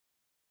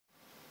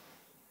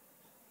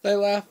They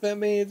laugh at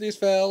me, these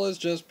fellas,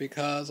 just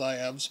because I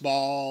am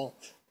small.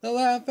 They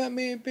laugh at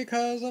me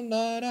because I'm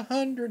not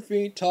 100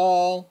 feet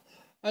tall.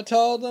 I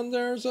told them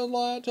there's a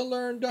lot to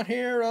learn down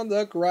here on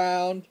the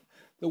ground.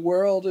 The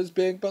world is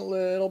big, but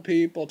little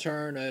people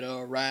turn it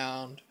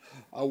around.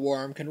 A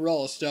worm can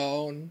roll a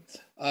stone,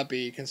 a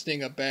bee can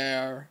sting a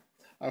bear,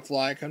 a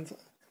fly can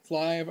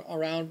fly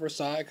around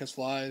Versailles 'cause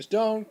flies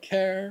don't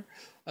care.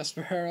 A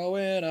sparrow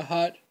in a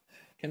hut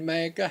can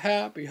make a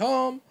happy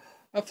home.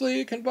 A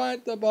flea can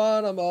bite the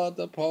bottom of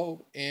the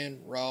Pope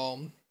in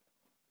Rome.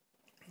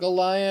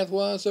 Goliath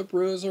was a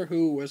bruiser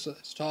who was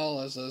as tall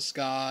as the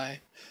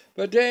sky,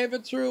 but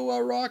David threw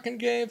a rock and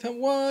gave him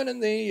one in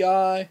the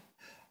eye.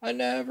 I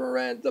never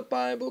read the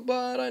Bible,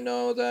 but I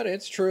know that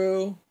it's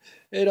true.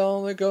 It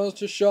only goes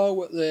to show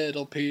what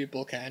little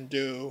people can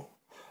do.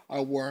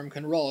 A worm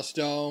can roll a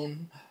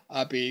stone,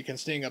 a bee can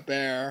sting a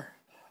bear,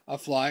 a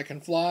fly can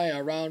fly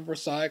around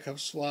Versailles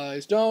 'cause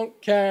flies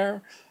don't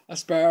care. A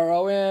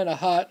sparrow in a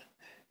hut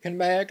can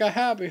make a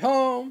happy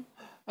home.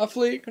 A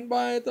flea can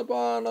bite the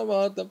bottom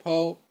of the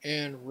Pope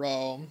in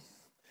Rome.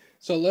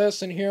 So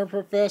listen here,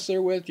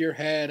 Professor, with your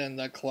head in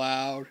the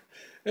cloud.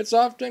 It's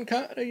often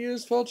kinda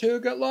useful to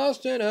get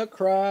lost in a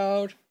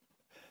crowd.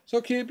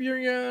 So keep your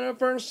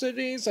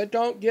universities, I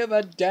don't give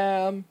a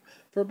damn.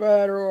 For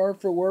better or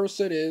for worse,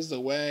 it is the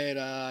way that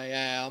I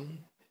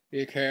am.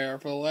 Be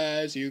careful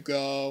as you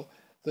go.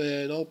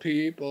 Little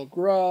people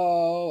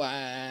grow,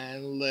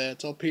 and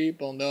little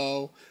people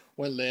know.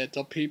 When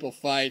little people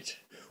fight,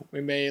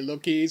 we may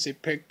look easy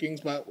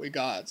pickings, but we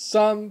got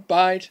some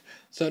bite.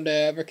 So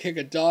never kick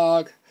a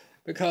dog,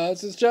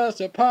 because it's just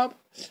a pup.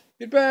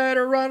 You'd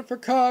better run for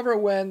cover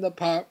when the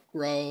pup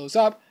grows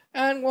up,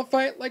 and we'll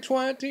fight like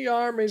 20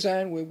 armies,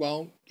 and we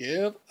won't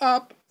give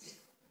up.